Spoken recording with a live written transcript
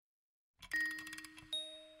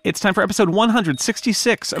It's time for episode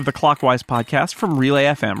 166 of the Clockwise podcast from Relay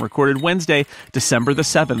FM, recorded Wednesday, December the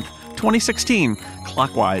 7th, 2016.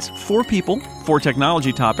 Clockwise, 4 people, 4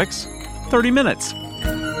 technology topics, 30 minutes.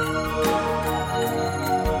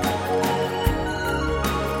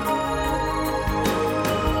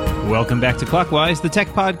 Welcome back to Clockwise, the tech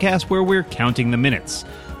podcast where we're counting the minutes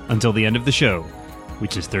until the end of the show,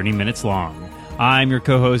 which is 30 minutes long. I'm your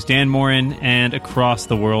co-host, Dan Morin, and across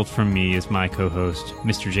the world from me is my co-host,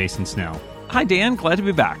 Mr. Jason Snell. Hi, Dan. Glad to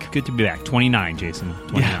be back. Good to be back. 29, Jason.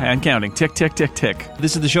 29. Yeah, and counting. Tick, tick, tick, tick.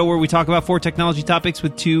 This is the show where we talk about 4 technology topics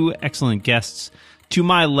with 2 excellent guests. To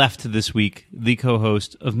my left this week, the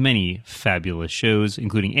co-host of many fabulous shows,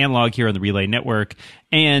 including Analog here on the Relay Network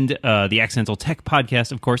and the Accidental Tech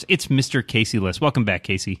Podcast, of course, it's Mr. Casey Liss. Welcome back,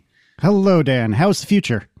 Casey. Hello, Dan. How's the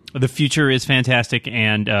future? The future is fantastic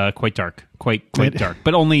and quite dark. Quite dark,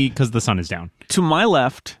 but only because the sun is down. To my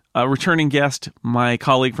left, a returning guest, my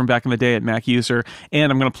colleague from back in the day at Mac User,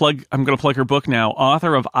 and I'm going to plug her book now,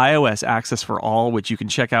 author of iOS Access for All, which you can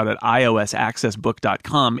check out at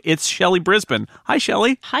iosaccessbook.com. It's Shelley Brisbane. Hi,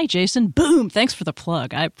 Shelley. Hi, Jason. Boom. Thanks for the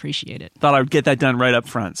plug. I appreciate it. Thought I would get that done right up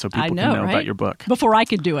front so people can know right? about your book. Before I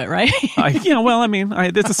could do it, right?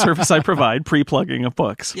 It's a service I provide, pre-plugging of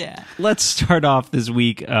books. Yeah. Let's start off this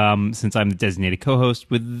week, since I'm the designated co-host,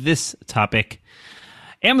 with this topic.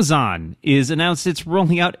 Amazon is announced it's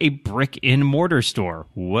rolling out a brick-and-mortar store.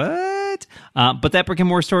 What? But that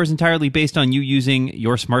brick-and-mortar store is entirely based on you using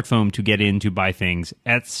your smartphone to get in, to buy things,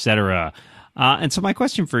 etc. And so my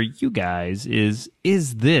question for you guys is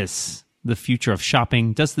this the future of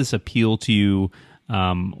shopping? Does this appeal to you?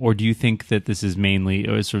 Or do you think that this is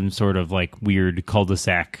mainly some sort of like weird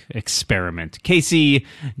cul-de-sac experiment? Casey,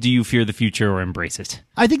 do you fear the future or embrace it?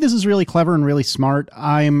 I think this is really clever and really smart.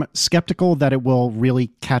 I'm skeptical that it will really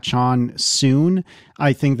catch on soon.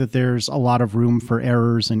 I think that there's a lot of room for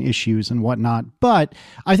errors and issues and whatnot. But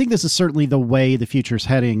I think this is certainly the way the future's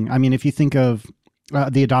heading. I mean, if you think of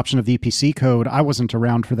the adoption of the EPC code, I wasn't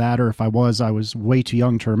around for that, or if I was way too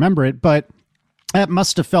young to remember it. But that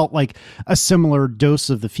must have felt like a similar dose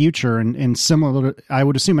of the future and similar. I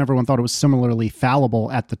would assume everyone thought it was similarly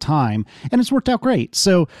fallible at the time, and it's worked out great.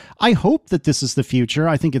 So I hope that this is the future.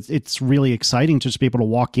 I think it's really exciting to just be able to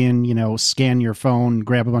walk in, scan your phone,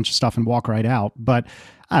 grab a bunch of stuff, and walk right out. But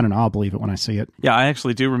I don't know. I'll believe it when I see it. Yeah, I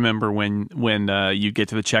actually do remember when you get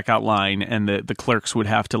to the checkout line and the clerks would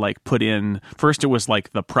have to like put in, first it was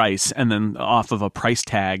like the price and then off of a price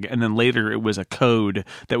tag, and then later it was a code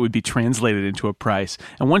that would be translated into a price.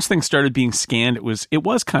 And once things started being scanned, it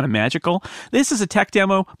was kind of magical. This is a tech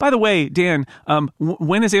demo. By the way, Dan,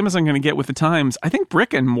 when is Amazon going to get with the times? I think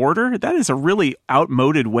brick and mortar, that is a really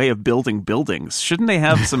outmoded way of building buildings. Shouldn't they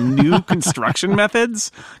have some new construction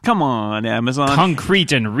methods? Come on, Amazon.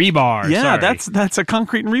 Concrete and rebar. Yeah, sorry. that's a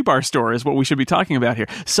concrete and rebar store is what we should be talking about here.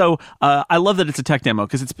 So I love that it's a tech demo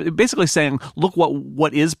because it's basically saying, look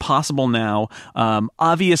what is possible now.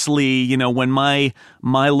 Obviously, when my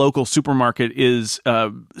local supermarket is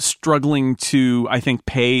struggling to, I think,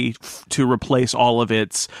 pay to replace all of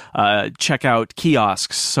its checkout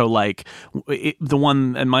kiosks. So like the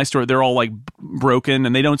one in my store, they're all like broken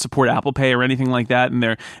and they don't support Apple Pay or anything like that,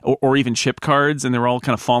 and or even chip cards, and they're all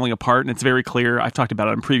kind of falling apart. And it's very clear. I've talked about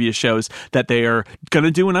it on previous shows that they are going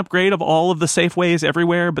to do an upgrade of all of the Safeways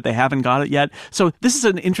everywhere, but they haven't got it yet. So this is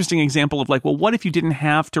an interesting example of like, well, what if you didn't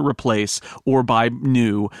have to replace or buy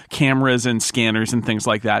new cameras and scanners and things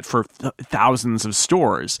like that for thousands of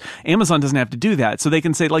stores? Amazon doesn't have to do that. So they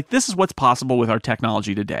can say like, this is what's possible with our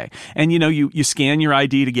technology today. And you scan your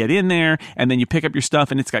ID to get in there, and then you pick up your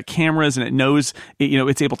stuff, and it's got cameras, and it knows,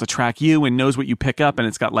 it's able to track you and knows what you pick up, and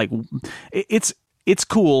it's got like, it's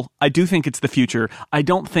cool. I do think it's the future. I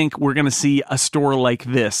don't think we're going to see a store like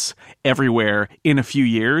this everywhere in a few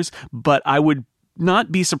years, but I would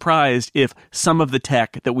not be surprised if some of the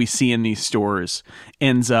tech that we see in these stores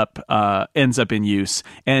ends up in use.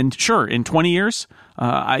 And sure, in 20 years,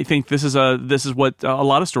 I think this is what a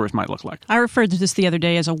lot of stores might look like. I referred to this the other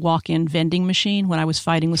day as a walk-in vending machine when I was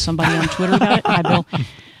fighting with somebody on Twitter about it. Hi, Bill.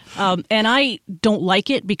 And I don't like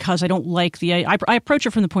it because I don't like I approach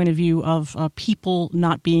it from the point of view of people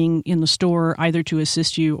not being in the store either to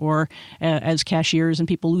assist you or as cashiers, and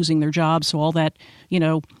people losing their jobs. So all that,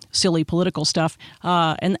 silly political stuff.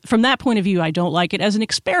 And from that point of view, I don't like it. As an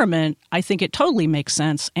experiment, I think it totally makes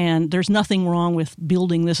sense. And there's nothing wrong with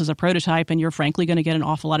building this as a prototype. And you're frankly going to get an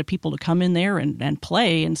awful lot of people to come in there and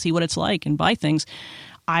play and see what it's like and buy things.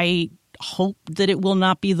 I hope that it will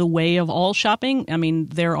not be the way of all shopping. I mean,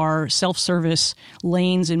 there are self-service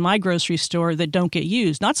lanes in my grocery store that don't get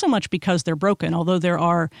used, not so much because they're broken, although there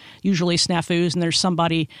are usually snafus and there's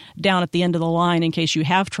somebody down at the end of the line in case you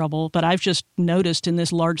have trouble. But I've just noticed in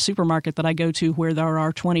this large supermarket that I go to where there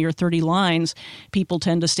are 20 or 30 lines, people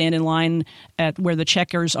tend to stand in line at where the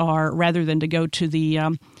checkers are rather than to go to the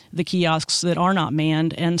kiosks that are not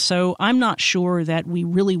manned. And so I'm not sure that we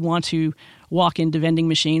really want to walk into vending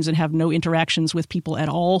machines and have no interactions with people at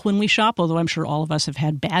all when we shop, although I'm sure all of us have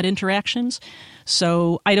had bad interactions.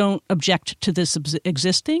 So I don't object to this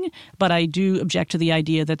existing, but I do object to the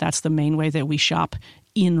idea that that's the main way that we shop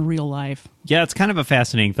in real life. Yeah, it's kind of a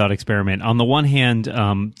fascinating thought experiment. On the one hand,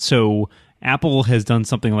 so Apple has done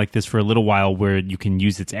something like this for a little while where you can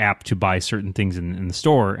use its app to buy certain things in the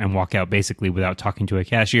store and walk out basically without talking to a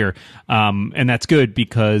cashier. And that's good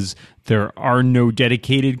because there are no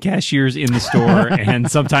dedicated cashiers in the store, and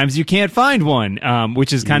sometimes you can't find one,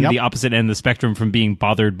 which is kind of the opposite end of the spectrum from being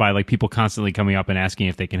bothered by like people constantly coming up and asking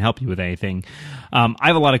if they can help you with anything. I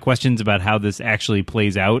have a lot of questions about how this actually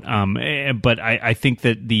plays out, but I think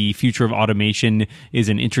that the future of automation is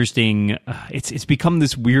an interesting. It's become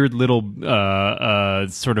this weird little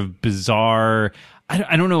sort of bizarre.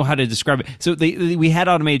 I don't know how to describe it. So we had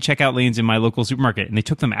automated checkout lanes in my local supermarket, and they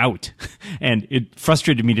took them out. And it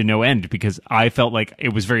frustrated me to no end because I felt like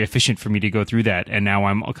it was very efficient for me to go through that. And now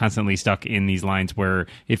I'm constantly stuck in these lines where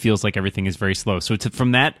it feels like everything is very slow. So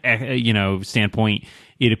from that standpoint,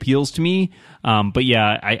 it appeals to me. But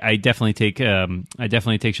yeah, I definitely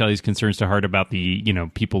take Shelley's concerns to heart about the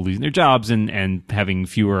people losing their jobs and having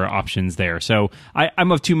fewer options there. So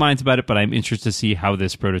I'm of two minds about it, but I'm interested to see how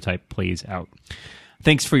this prototype plays out.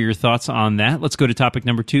 Thanks for your thoughts on that. Let's go to topic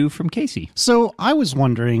number 2 from Casey. So I was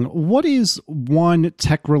wondering, what is one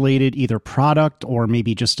tech-related either product or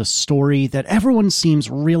maybe just a story that everyone seems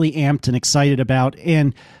really amped and excited about,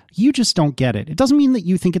 and you just don't get it? It doesn't mean that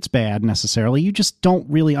you think it's bad necessarily. You just don't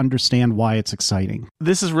really understand why it's exciting.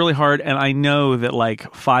 This is really hard, and I know that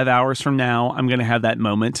like 5 hours from now, I'm going to have that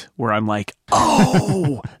moment where I'm like,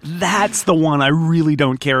 oh, that's the one I really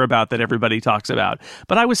don't care about that everybody talks about.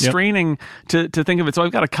 But I was straining to think of it. So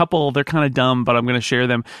I've got a couple. They're kind of dumb, but I'm going to share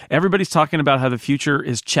them. Everybody's talking about how the future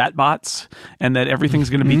is chatbots and that everything's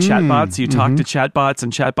going to be chatbots. You talk to chatbots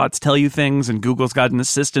and chatbots tell you things, and Google's got an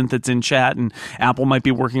assistant that's in chat, and Apple might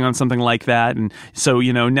be working on something like that. And so,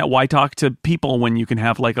 why talk to people when you can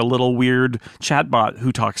have like a little weird chatbot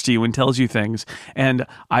who talks to you and tells you things? And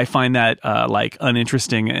I find that like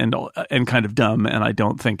uninteresting and kind of dumb, and I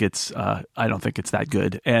don't think it's that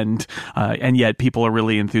good. And yet people are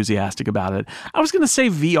really enthusiastic about it. I was going to say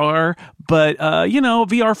VR, but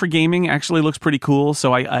VR for gaming actually looks pretty cool.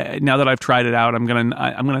 So I now that I've tried it out, I'm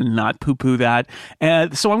gonna not poo-poo that.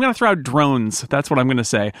 And so I'm gonna throw out drones. That's what I'm gonna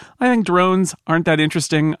say. I think drones aren't that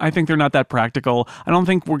interesting. I think they're not that practical. I don't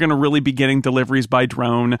think we're gonna really be getting deliveries by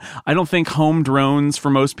drone. I don't think home drones for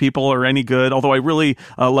most people are any good. Although I really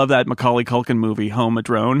love that Macaulay Culkin movie, Home a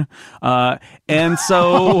Drone. And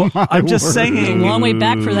so I'm just saying, a long way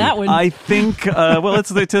back for that one. I think it's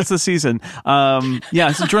the season.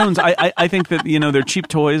 So drones. I think that they're cheap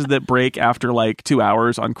toys that break after like 2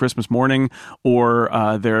 hours on Christmas morning, or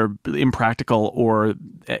they're impractical, or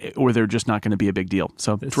they're just not going to be a big deal.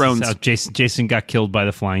 So drones. Jason got killed by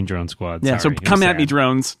the flying drone squad. Yeah. Sorry, so come at me,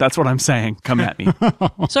 drones. That's what I'm saying. Come at me.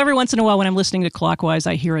 So every once in a while, when I'm listening to Clockwise,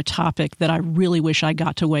 I hear a topic that I really wish I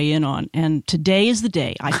got to weigh in on, and today is the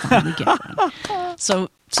day I finally get one.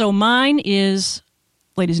 So mine is,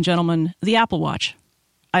 ladies and gentlemen, the Apple Watch.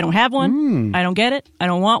 I don't have one. I don't get it. I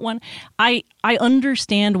don't want one. I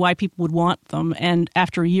understand why people would want them, and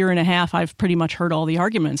after a year and a half, I've pretty much heard all the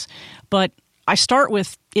arguments. But I start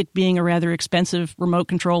with it being a rather expensive remote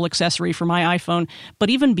control accessory for my iPhone. But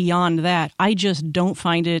even beyond that, I just don't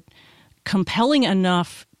find it compelling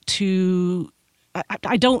enough to...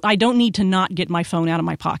 I don't need to not get my phone out of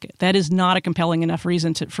my pocket. That is not a compelling enough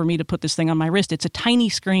reason for me to put this thing on my wrist. It's a tiny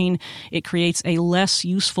screen. It creates a less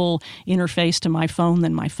useful interface to my phone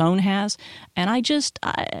than my phone has. And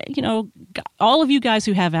all of you guys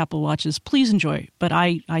who have Apple Watches, please enjoy. But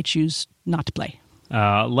I choose not to play.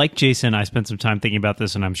 Like Jason, I spent some time thinking about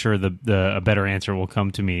this, and I'm sure a better answer will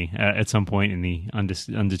come to me at some point in the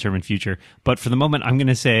undetermined future. But for the moment, I'm going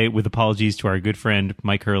to say, with apologies to our good friend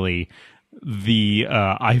Mike Hurley, the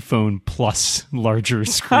iPhone Plus larger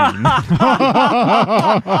screen. What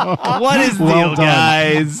is the deal,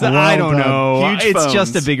 guys? I don't know. Huge It's phones.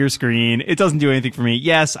 just a bigger screen. It doesn't do anything for me.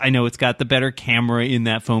 Yes, I know it's got the better camera in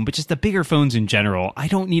that phone, but just the bigger phones in general. I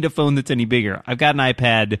don't need a phone that's any bigger. I've got an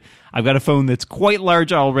iPad. I've got a phone that's quite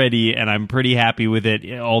large already, and I'm pretty happy with it.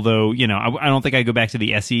 Although, I don't think I go back to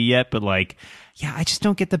the SE yet, but I just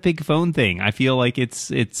don't get the big phone thing. I feel like it's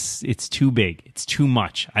too big. It's too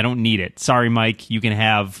much. I don't need it. Sorry, Mike. You can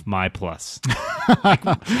have my Plus.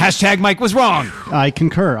 Hashtag Mike was wrong. I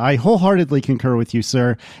concur. I wholeheartedly concur with you,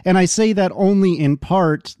 sir. And I say that only in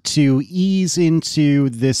part to ease into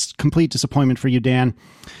this complete disappointment for you, Dan.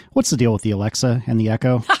 What's the deal with the Alexa and the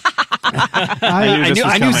Echo?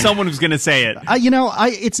 I knew someone was going to say it.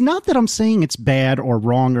 It's not that I'm saying it's bad or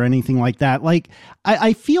wrong or anything like that.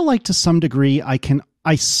 I feel like to some degree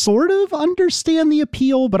I sort of understand the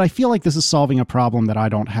appeal, but I feel like this is solving a problem that I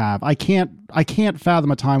don't have. I can't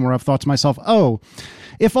fathom a time where I've thought to myself, oh,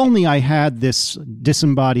 if only I had this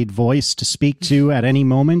disembodied voice to speak to at any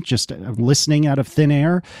moment, just listening out of thin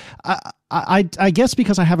air. I guess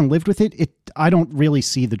because I haven't lived with it, I don't really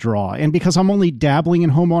see the draw. And because I'm only dabbling in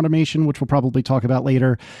home automation, which we'll probably talk about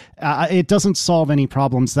later, it doesn't solve any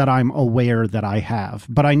problems that I'm aware that I have.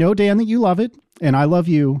 But I know, Dan, that you love it, and I love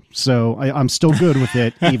you, so I'm still good with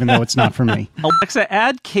it, even though it's not for me. Alexa,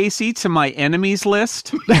 add Casey to my enemies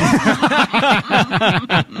list.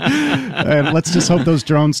 Let's just hope those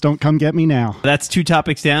drones don't come get me now. That's 2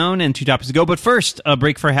 topics down and 2 topics to go. But first, a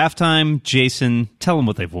break for halftime. Jason, tell them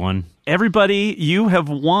what they've won. Everybody, you have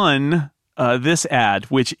won this ad,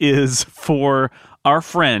 which is for our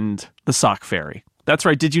friend, the Sock Fairy. That's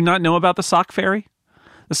right. Did you not know about the Sock Fairy?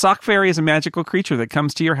 The Sock Fairy is a magical creature that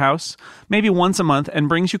comes to your house maybe once a month and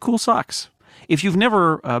brings you cool socks. If you've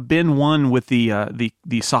never been one with the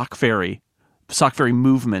Sock Fairy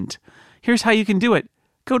movement, here's how you can do it.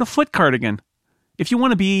 Go to Foot Cardigan. If you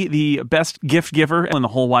want to be the best gift giver in the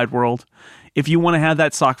whole wide world, if you want to have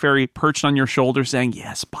that Sock Fairy perched on your shoulder saying,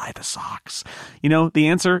 yes, buy the socks, the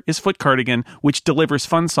answer is Foot Cardigan, which delivers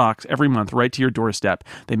fun socks every month right to your doorstep.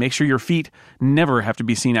 They make sure your feet never have to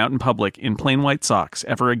be seen out in public in plain white socks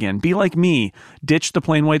ever again. Be like me, ditch the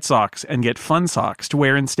plain white socks and get fun socks to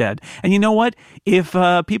wear instead. And you know what? If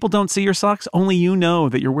people don't see your socks, only you know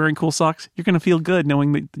that you're wearing cool socks. You're going to feel good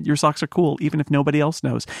knowing that your socks are cool, even if nobody else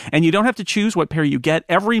knows. And you don't have to choose what pair you get.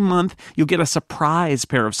 Every month, you'll get a surprise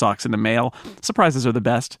pair of socks in the mail. Surprises are the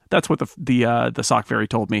best. That's what the Sock Fairy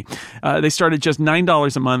told me. They start at just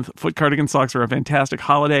 $9 a month. Foot Cardigan socks are a fantastic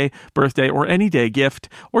holiday, birthday, or any day gift.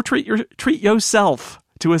 Or treat yourself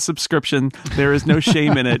to a subscription. There is no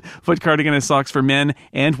shame in it. Foot Cardigan has socks for men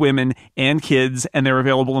and women and kids, and they're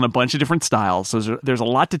available in a bunch of different styles. So there's a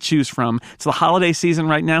lot to choose from. It's the holiday season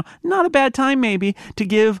right now. Not a bad time, maybe, to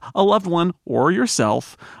give a loved one or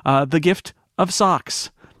yourself the gift of socks.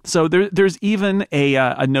 So there's even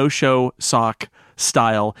a no-show sock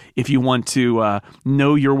style if you want to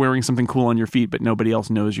know you're wearing something cool on your feet, but nobody else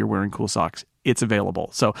knows you're wearing cool socks. It's available.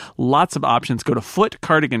 So lots of options. Go to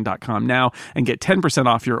footcardigan.com now and get 10%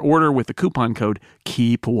 off your order with the coupon code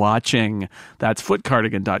KEEPWATCHING. That's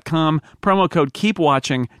footcardigan.com. Promo code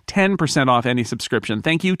KEEPWATCHING. 10% off any subscription.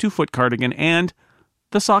 Thank you to Foot Cardigan and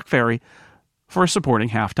the Sock Fairy for supporting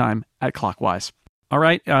Halftime at Clockwise. All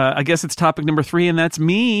right, I guess it's topic number 3, and that's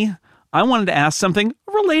me. I wanted to ask something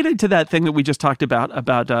related to that thing that we just talked about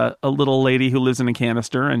a little lady who lives in a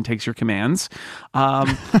canister and takes your commands.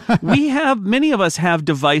 Many of us have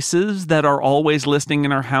devices that are always listening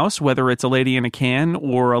in our house, whether it's a lady in a can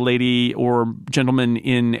or a lady or gentleman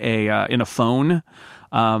in a phone.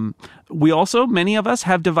 Many of us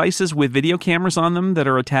have devices with video cameras on them that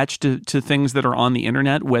are attached to things that are on the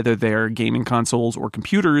internet, whether they're gaming consoles or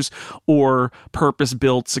computers or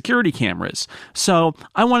purpose-built security cameras. So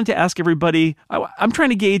I wanted to ask everybody, I'm trying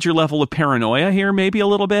to gauge your level of paranoia here maybe a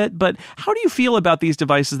little bit, but how do you feel about these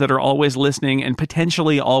devices that are always listening and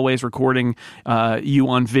potentially always recording you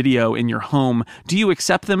on video in your home? Do you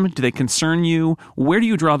accept them? Do they concern you? Where do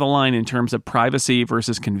you draw the line in terms of privacy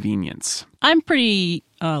versus convenience? I'm pretty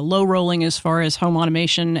low-rolling as far as home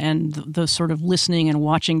automation and the sort of listening and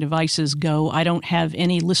watching devices go. I don't have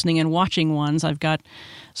any listening and watching ones. I've got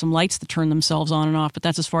some lights that turn themselves on and off, but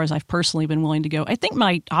that's as far as I've personally been willing to go. I think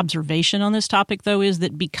my observation on this topic, though, is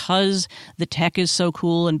that because the tech is so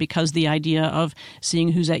cool and because the idea of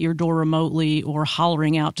seeing who's at your door remotely or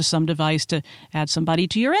hollering out to some device to add somebody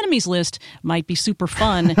to your enemies list might be super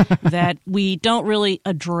fun, that we don't really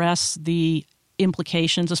address the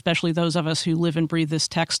implications, especially those of us who live and breathe this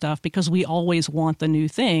tech stuff, because we always want the new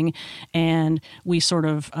thing. And we sort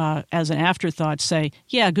of, as an afterthought, say,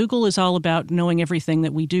 yeah, Google is all about knowing everything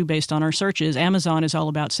that we do based on our searches. Amazon is all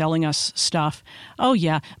about selling us stuff. Oh,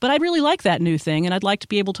 yeah, but I really like that new thing, and I'd like to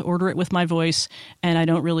be able to order it with my voice, and I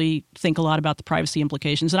don't really think a lot about the privacy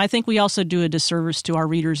implications. And I think we also do a disservice to our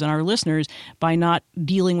readers and our listeners by not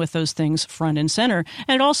dealing with those things front and center.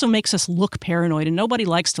 And it also makes us look paranoid, and nobody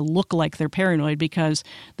likes to look like they're paranoid because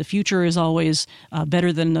the future is always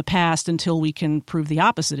better than the past until we can prove the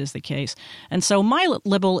opposite is the case. And so my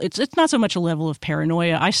level, it's not so much a level of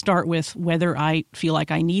paranoia. I start with whether I feel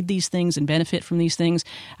like I need these things and benefit from these things.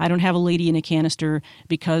 I don't have a lady in a canister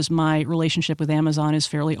because my relationship with Amazon is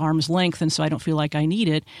fairly arm's length, and so I don't feel like I need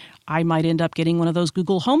it. I might end up getting one of those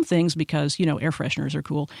Google Home things because, air fresheners are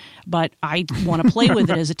cool, but I want to play with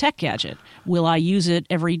it as a tech gadget. Will I use it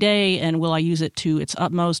every day, and will I use it to its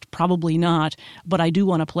utmost? Probably not, but I do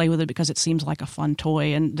want to play with it because it seems like a fun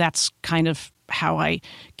toy, and that's kind of how I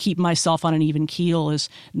keep myself on an even keel, is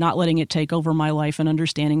not letting it take over my life and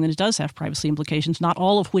understanding that it does have privacy implications, not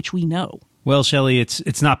all of which we know. Well, Shelley,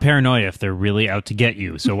 it's not paranoia if they're really out to get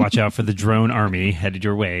you. So watch out for the drone army headed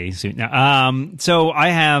your way soon. Now, so I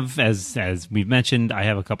have, as we've mentioned, I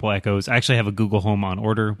have a couple Echoes. I actually have a Google Home on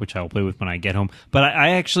order, which I will play with when I get home. But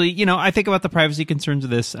I actually, I think about the privacy concerns of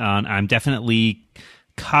this. I'm definitely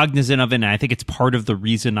cognizant of it, and I think it's part of the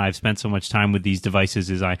reason I've spent so much time with these devices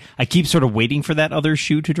is I keep sort of waiting for that other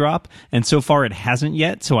shoe to drop, and so far it hasn't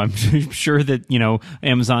yet, so I'm sure that,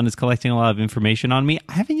 Amazon is collecting a lot of information on me.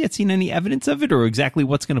 I haven't yet seen any evidence of it or exactly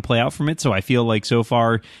what's going to play out from it, so I feel like so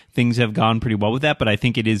far things have gone pretty well with that, but I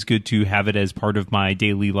think it is good to have it as part of my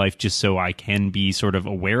daily life just so I can be sort of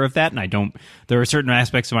aware of that, and there are certain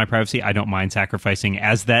aspects of my privacy I don't mind sacrificing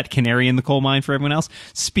as that canary in the coal mine for everyone else.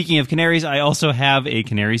 Speaking of canaries, I also have a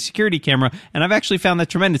Canary security camera, and I've actually found that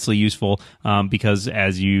tremendously useful because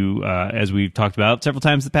as we've talked about several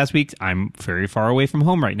times the past week, I'm very far away from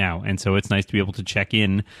home right now, and so it's nice to be able to check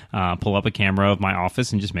in, pull up a camera of my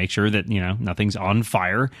office, and just make sure that nothing's on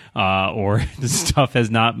fire or the stuff has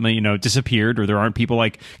not disappeared, or there aren't people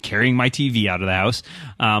like carrying my TV out of the house.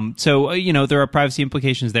 So there are privacy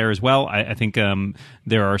implications there as well. I think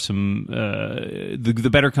there are some the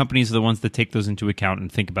better companies are the ones that take those into account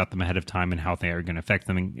and think about them ahead of time and how they are going to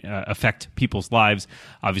affect people's lives.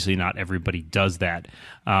 Obviously, not everybody does that.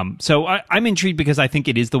 So I'm intrigued because I think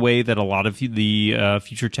it is the way that a lot of the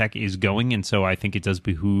future tech is going, and so I think it does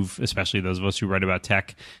behoove, especially those of us who write about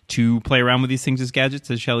tech, to play around with these things as gadgets,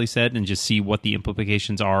 as Shelley said, and just see what the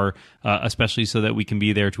implications are, especially so that we can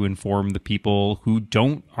be there to inform the people who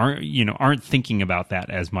aren't thinking about that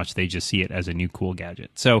as much. They just see it as a new cool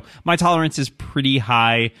gadget. So my tolerance is pretty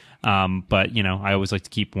high, but I always like to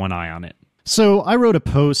keep one eye on it. So I wrote a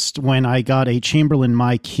post when I got a Chamberlain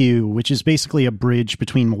MyQ, which is basically a bridge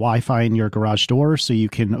between Wi-Fi and your garage door, so you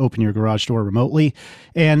can open your garage door remotely.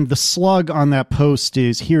 And the slug on that post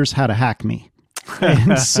is, "Here's how to hack me."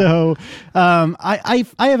 And so I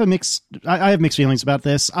have mixed feelings about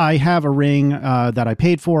this. I have a Ring that I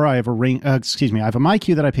paid for. I have a Ring. I have a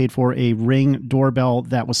MyQ that I paid for, a Ring doorbell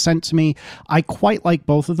that was sent to me. I quite like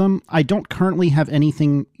both of them. I don't currently have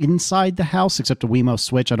anything inside the house except a Wemo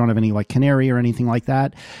switch. I don't have any like Canary or anything like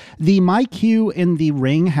that. The MyQ and the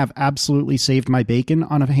Ring have absolutely saved my bacon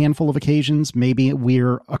on a handful of occasions. Maybe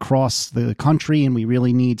we're across the country and we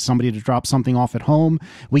really need somebody to drop something off at home.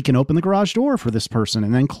 We can open the garage door for this person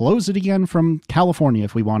and then close it again from California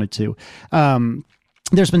if we wanted to.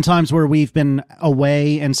 There's been times where we've been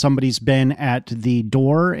away and somebody's been at the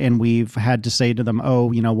door and we've had to say to them,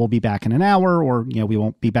 we'll be back in an hour, or, we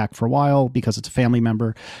won't be back for a while because it's a family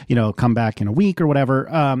member, come back in a week or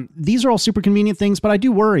whatever. These are all super convenient things, but I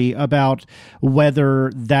do worry about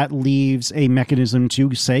whether that leaves a mechanism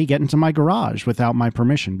to, say, get into my garage without my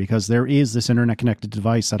permission, because there is this internet connected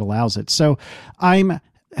device that allows it. So I'm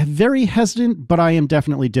very hesitant, but I am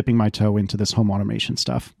definitely dipping my toe into this home automation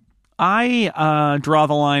stuff. I draw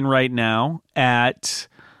the line right now at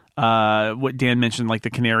what Dan mentioned, like the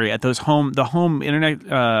Canary, at the home internet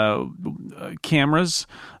cameras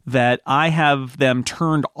that I have them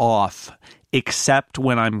turned off except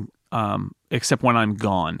when I'm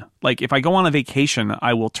gone. Like if I go on a vacation,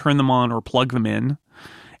 I will turn them on or plug them in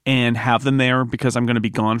and have them there because I'm going to be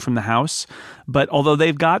gone from the house. But although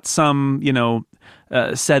they've got some,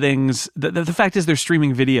 settings, the fact is they're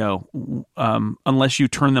streaming video. Unless you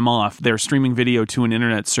turn them off, they're streaming video to an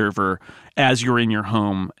internet server as you're in your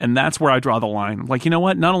home. And that's where I draw the line. Like, you know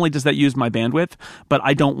what? Not only does that use my bandwidth, but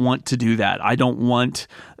I don't want to do that. I don't want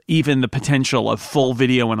even the potential of full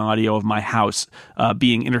video and audio of my house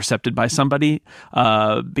being intercepted by somebody,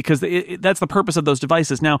 because that's the purpose of those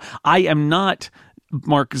devices. Now, I am not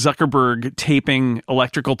Mark Zuckerberg taping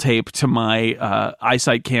electrical tape to my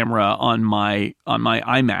iSight camera on my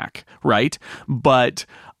iMac, right? But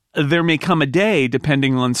there may come a day,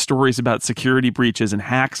 depending on stories about security breaches and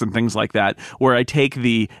hacks and things like that, where I take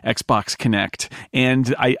the Xbox Kinect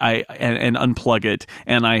and I unplug it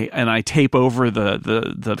and I tape over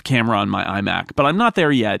the camera on my iMac. But I'm not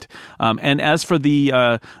there yet. And as for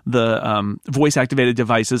the voice activated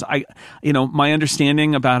devices, my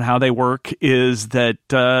understanding about how they work is that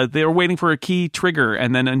they're waiting for a key trigger,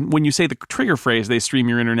 and then when you say the trigger phrase, they stream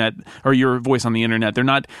your internet or your voice on the internet. They're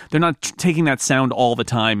not taking that sound all the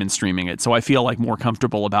time and streaming it. So I feel like more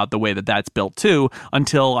comfortable about the way that that's built too,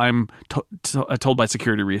 until I'm told by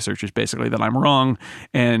security researchers basically that I'm wrong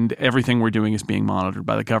and everything we're doing is being monitored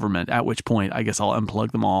by the government, at which point I guess I'll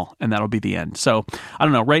unplug them all and that'll be the end. So I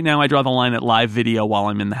don't know. Right now I draw the line at live video while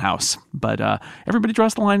I'm in the house, but everybody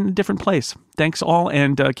draws the line in a different place. Thanks all.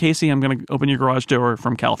 And Casey, I'm going to open your garage door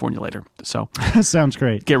from California later. So sounds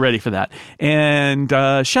great. Get ready for that. And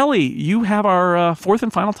Shelley, you have our fourth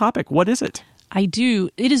and final topic. What is it? I do.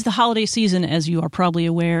 It is the holiday season, as you are probably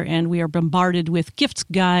aware, and we are bombarded with gifts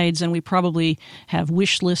guides, and we probably have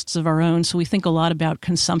wish lists of our own. So we think a lot about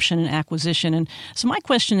consumption and acquisition. And so my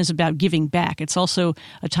question is about giving back. It's also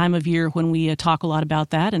a time of year when we talk a lot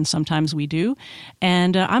about that, and sometimes we do.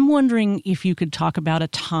 And I'm wondering if you could talk about a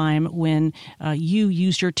time when you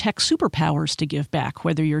used your tech superpowers to give back,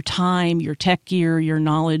 whether your time, your tech gear, your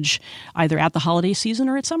knowledge, either at the holiday season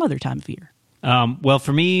or at some other time of year. Well,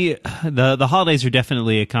 for me, the holidays are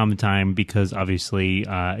definitely a common time because obviously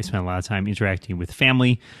I spend a lot of time interacting with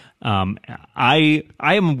family. I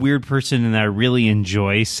am a weird person in that I really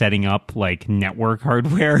enjoy setting up like network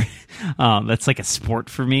hardware. That's like a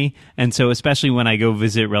sport for me. And so especially when I go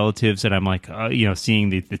visit relatives and I'm like,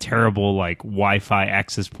 seeing the terrible like Wi-Fi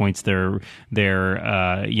access points their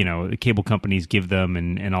the cable companies give them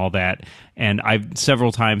and all that. And I've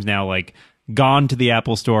several times now like gone to the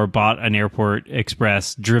Apple store, bought an Airport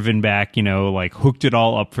Express, driven back, hooked it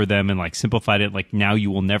all up for them and like simplified it. Like now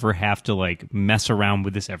you will never have to like mess around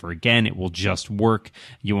with this ever again. It will just work.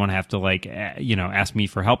 You won't have to like, ask me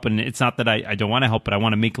for help. And it's not that I don't want to help, but I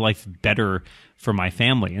want to make life better for my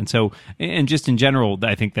family. And so, and just in general,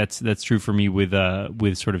 I think that's true for me with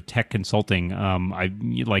sort of tech consulting. I,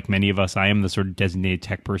 like many of us, I am the sort of designated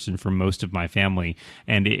tech person for most of my family.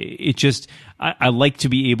 And it just, I like to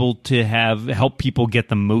be able to help people get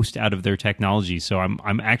the most out of their technology. So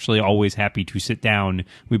I'm actually always happy to sit down.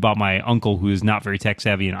 We bought my uncle, who is not very tech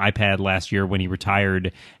savvy, an iPad last year when he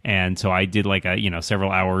retired. And so I did like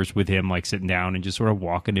several hours with him, like sitting down and just sort of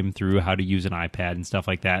walking him through how to use an iPad and stuff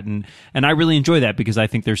like that. And I really enjoy that because I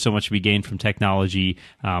think there's so much to be gained from technology.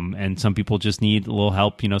 And some people just need a little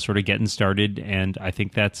help, sort of getting started. And I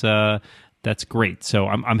think that's great. So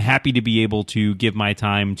I'm happy to be able to give my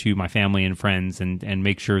time to my family and friends and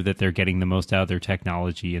make sure that they're getting the most out of their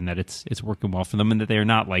technology and that it's working well for them and that they're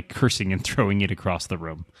not like cursing and throwing it across the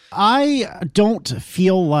room. I don't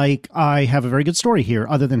feel like I have a very good story here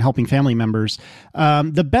other than helping family members.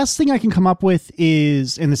 The best thing I can come up with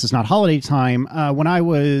is, and this is not holiday time,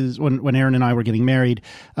 when Aaron and I were getting married,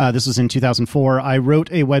 this was in 2004, I wrote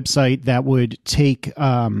a website that would take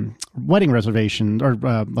wedding reservations or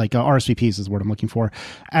RSVPs is the word I'm looking for,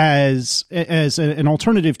 as an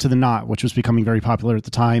alternative to the Knot, which was becoming very popular at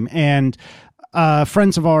the time. And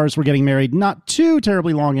friends of ours were getting married not too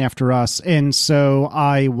terribly long after us, and so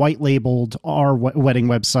I white labeled our wedding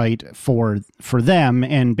website for them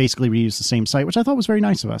and basically reused the same site, which I thought was very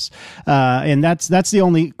nice of us. And that's the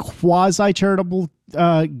only quasi charitable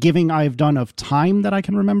giving I've done of time that I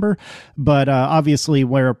can remember. But obviously,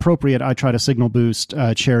 where appropriate, I try to signal boost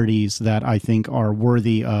charities that I think are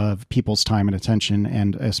worthy of people's time and attention,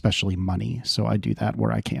 and especially money. So I do that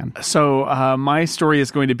where I can. So my story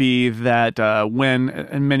is going to be that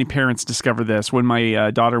and many parents discover this, when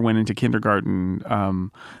my daughter went into kindergarten,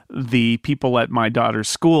 the people at my daughter's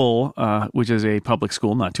school, which is a public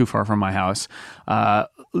school not too far from my house,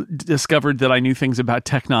 discovered that I knew things about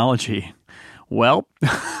technology. Well,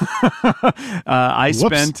 I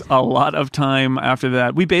spent a lot of time after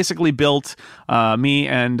that. We basically built, me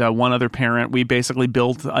and one other parent, we basically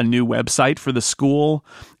built a new website for the school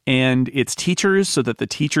and its teachers so that the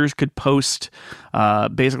teachers could post,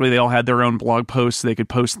 basically they all had their own blog posts. They could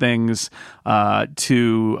post things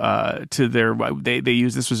to their, they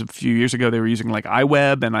used, this was a few years ago, they were using like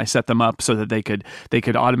iWeb, and I set them up so that they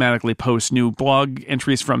could automatically post new blog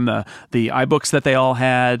entries from the iBooks that they all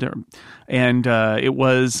had. And it it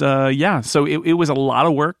was, so it was a lot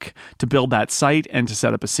of work to build that site and to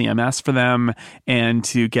set up a CMS for them and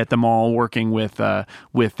to get them all working with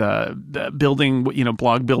building,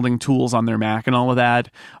 blog building tools on their Mac and all of that.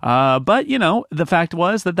 But, the fact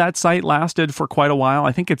was that site lasted for quite a while.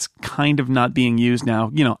 I think it's kind of not being used now.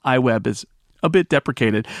 iWeb is a bit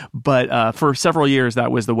deprecated, but for several years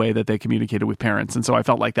that was the way that they communicated with parents, and so I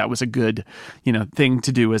felt like that was a good, thing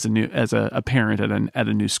to do as a parent at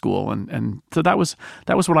a new school, and so that was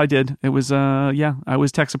what I did. It was I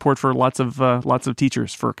was tech support for lots of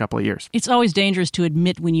teachers for a couple of years. It's always dangerous to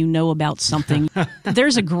admit when you know about something.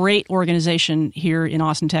 There's a great organization here in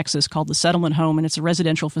Austin, Texas called the Settlement Home, and it's a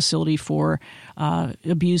residential facility for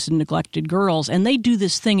abused and neglected girls, and they do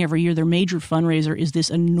this thing every year. Their major fundraiser is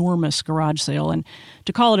this enormous garage sale. And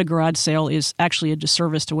to call it a garage sale is actually a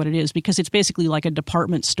disservice to what it is, because it's basically like a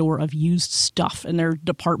department store of used stuff. And there are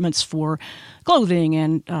departments for clothing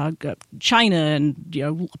and china and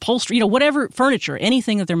upholstery, whatever, furniture,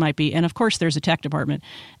 anything that there might be. And of course, there's a tech department.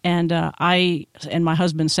 And I and my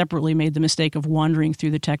husband separately made the mistake of wandering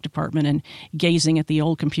through the tech department and gazing at the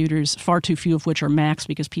old computers, far too few of which are Macs,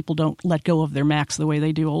 because people don't let go of their Macs the way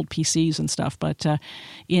they do old PCs and stuff. But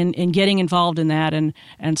in getting involved in that and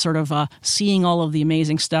sort of seeing all of the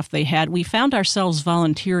amazing stuff they had, we found ourselves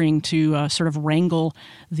volunteering to sort of wrangle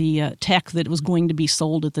the tech that was going to be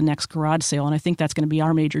sold at the next garage sale. And I think that's going to be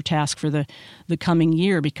our major task for the coming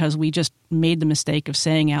year, because we just made the mistake of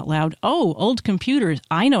saying out loud, "Oh, old computers,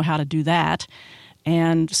 I know how to do that."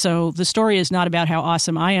 And so the story is not about how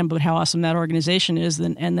awesome I am, but how awesome that organization is,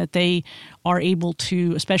 and that they are able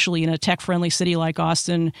to, especially in a tech-friendly city like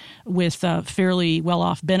Austin with fairly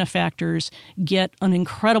well-off benefactors, get an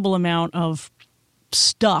incredible amount of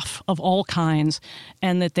stuff of all kinds,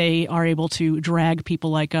 and that they are able to drag people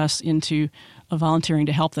like us into volunteering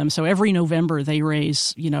to help them. So every November they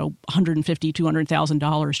raise, $150,000,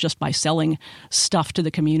 $200,000 just by selling stuff to the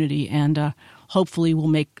community, and hopefully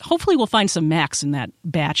we'll find some Macs in that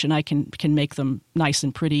batch, and I can make them nice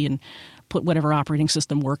and pretty and put whatever operating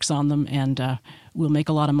system works on them, and we'll make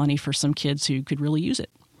a lot of money for some kids who could really use it.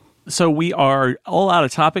 So we are all out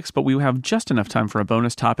of topics, but we have just enough time for a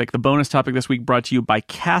bonus topic. The bonus topic this week brought to you by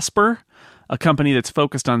Casper, a company that's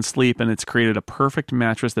focused on sleep, and it's created a perfect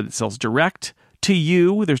mattress that it sells direct to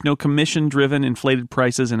you. There's no commission-driven inflated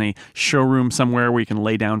prices in a showroom somewhere where you can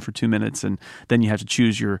lay down for 2 minutes and then you have to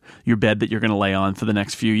choose your bed that you're going to lay on for the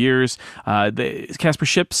next few years. Casper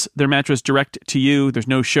ships their mattress direct to you. There's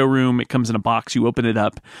no showroom. It comes in a box. You open it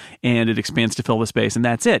up and it expands to fill the space, and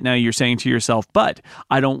that's it. Now you're saying to yourself, but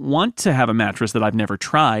I don't want to have a mattress that I've never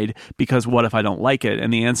tried, because what if I don't like it?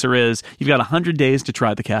 And the answer is you've got 100 days to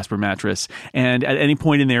try the Casper mattress, and at any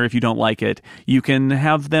point in there, if you don't like it, you can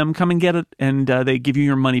have them come and get it, and they give you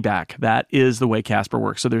your money back. That is the way Casper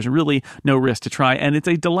works. So there's really no risk to try, and it's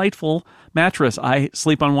a delightful mattress. I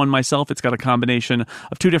sleep on one myself. It's got a combination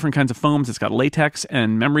of two different kinds of foams. It's got latex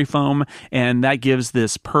and memory foam, and that gives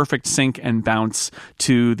this perfect sink and bounce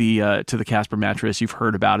to the Casper mattress. You've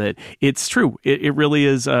heard about it. It's true. It really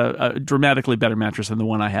is a dramatically better mattress than the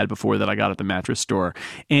one I had before that I got at the mattress store,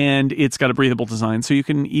 and it's got a breathable design, so you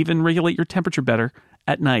can even regulate your temperature better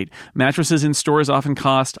at night. Mattresses in stores often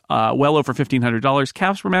cost well over $1,500.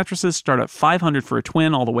 Casper mattresses start at $500 for a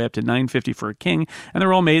twin, all the way up to $950 for a king, and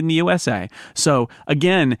they're all made in the USA. So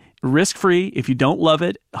again, risk-free. If you don't love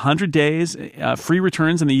it, 100 days, free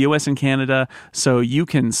returns in the US and Canada, so you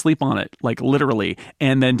can sleep on it, like literally,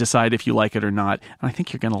 and then decide if you like it or not. And I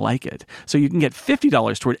think you're going to like it. So you can get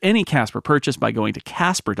 $50 toward any Casper purchase by going to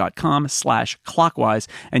casper.com/clockwise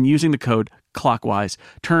and using the code Clockwise.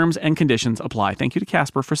 Terms and conditions apply. Thank you to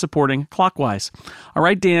Casper for supporting Clockwise. All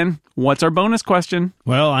right, Dan, what's our bonus question?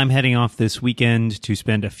 Well, I'm heading off this weekend to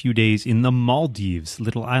spend a few days in the Maldives,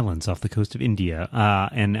 little islands off the coast of India.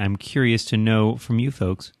 And I'm curious to know from you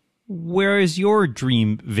folks, where is your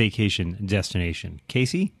dream vacation destination?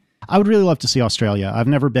 Casey? I would really love to see Australia. I've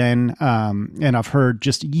never been, and I've heard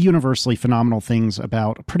just universally phenomenal things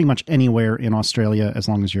about pretty much anywhere in Australia as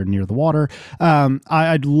long as you're near the water.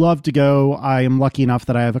 I'd love to go. I am lucky enough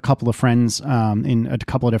that I have a couple of friends in a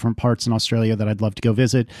couple of different parts in Australia that I'd love to go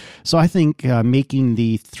visit. So I think making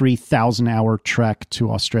the 3,000-hour trek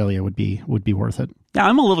to Australia would be worth it. Yeah,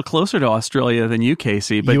 I'm a little closer to Australia than you,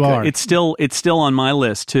 Casey, but you are. It's still on my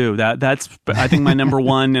list too. That's I think my number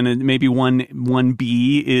one, and maybe one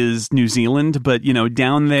B is New Zealand. But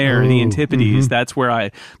down there, the Antipodes, that's where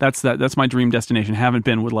that's my dream destination. Haven't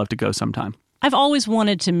been, would love to go sometime. I've always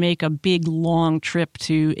wanted to make a big, long trip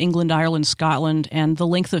to England, Ireland, Scotland, and the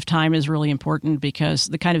length of time is really important because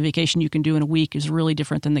the kind of vacation you can do in a week is really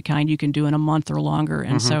different than the kind you can do in a month or longer.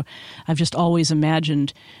 And so I've just always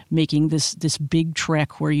imagined making this big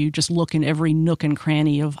trek where you just look in every nook and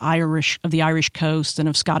cranny of the Irish coast and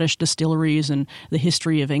of Scottish distilleries and the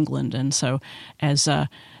history of England. And so as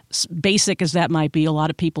basic as that might be, a lot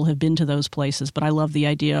of people have been to those places, but I love the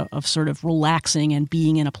idea of sort of relaxing and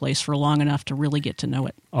being in a place for long enough to really get to know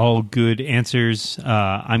it. All good answers.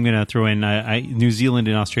 I'm going to throw in New Zealand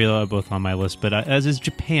and Australia are both on my list, but as is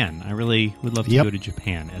Japan. I really would love to go to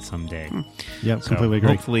Japan at some day. Yep, so completely agree.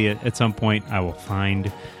 Hopefully at some point I will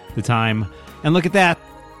find the time. And look at that.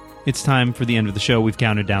 It's time for the end of the show. We've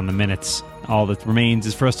counted down the minutes. All that remains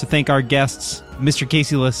is for us to thank our guests. Mr.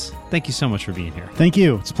 Casey Liss, thank you so much for being here. Thank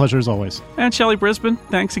you. It's a pleasure as always. And Shelley Brisbane,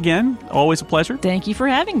 thanks again. Always a pleasure. Thank you for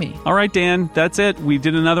having me. All right, Dan, that's it. We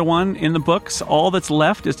did another one in the books. All that's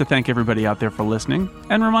left is to thank everybody out there for listening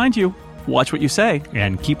and remind you, watch what you say.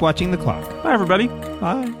 And keep watching the clock. Bye, everybody.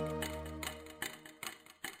 Bye.